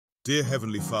Dear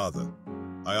Heavenly Father,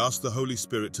 I ask the Holy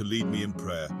Spirit to lead me in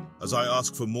prayer as I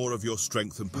ask for more of your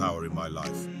strength and power in my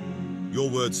life.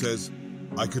 Your word says,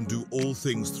 I can do all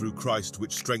things through Christ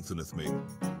which strengtheneth me.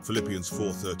 Philippians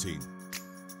 4:13.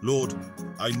 Lord,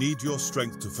 I need your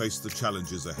strength to face the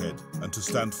challenges ahead and to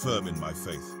stand firm in my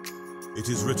faith. It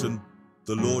is written,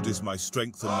 the Lord is my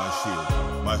strength and my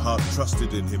shield. My heart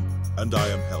trusted in him, and I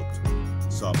am helped.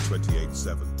 Psalm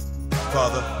 28:7.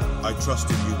 Father, I trust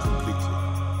in you completely.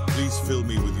 Please fill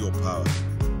me with your power,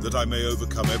 that I may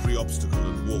overcome every obstacle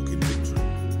and walk in victory.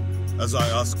 As I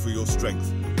ask for your strength,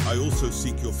 I also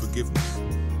seek your forgiveness.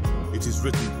 It is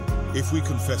written, if we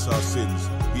confess our sins,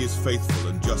 he is faithful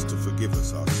and just to forgive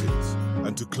us our sins,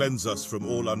 and to cleanse us from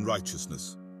all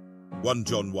unrighteousness. 1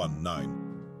 John 1:9.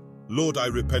 Lord, I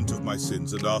repent of my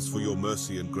sins and ask for your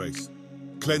mercy and grace.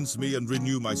 Cleanse me and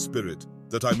renew my spirit,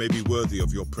 that I may be worthy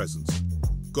of your presence.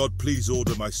 God, please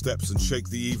order my steps and shake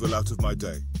the evil out of my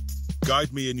day.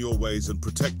 Guide me in your ways and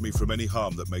protect me from any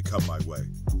harm that may come my way.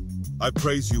 I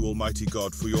praise you, Almighty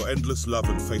God, for your endless love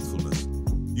and faithfulness.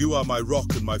 You are my rock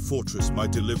and my fortress, my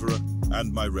deliverer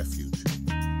and my refuge.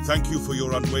 Thank you for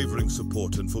your unwavering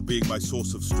support and for being my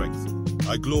source of strength.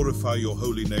 I glorify your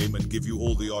holy name and give you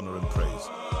all the honor and praise.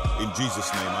 In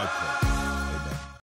Jesus' name I pray.